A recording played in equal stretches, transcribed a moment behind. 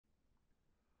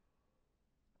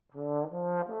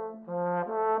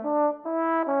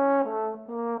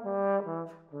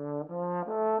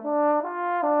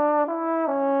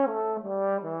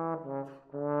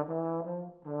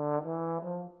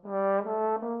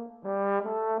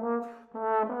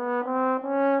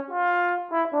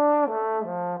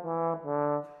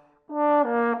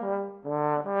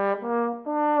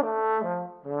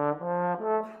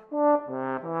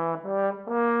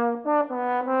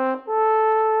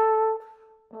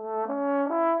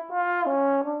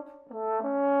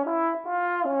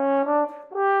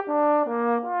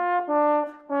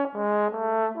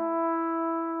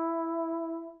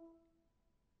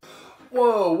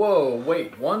Whoa,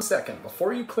 wait 1 second.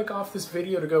 Before you click off this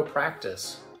video to go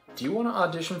practice, do you want to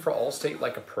audition for All-State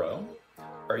like a pro?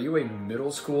 Are you a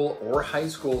middle school or high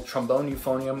school trombone,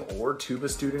 euphonium, or tuba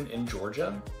student in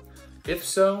Georgia? If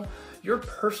so, you're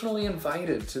personally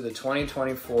invited to the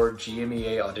 2024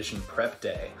 GMEA Audition Prep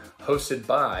Day, hosted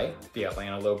by the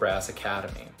Atlanta Low Brass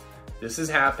Academy. This is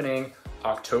happening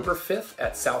October 5th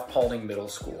at South Paulding Middle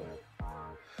School.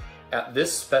 At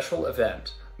this special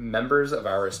event, members of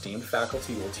our esteemed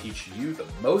faculty will teach you the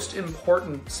most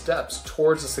important steps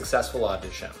towards a successful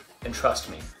audition. And trust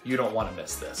me, you don't want to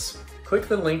miss this. Click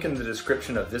the link in the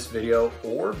description of this video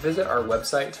or visit our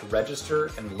website to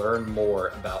register and learn more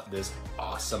about this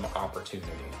awesome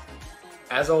opportunity.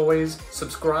 As always,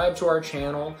 subscribe to our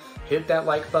channel, hit that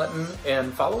like button,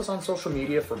 and follow us on social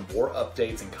media for more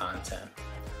updates and content.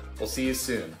 We'll see you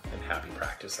soon, and happy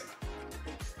practicing.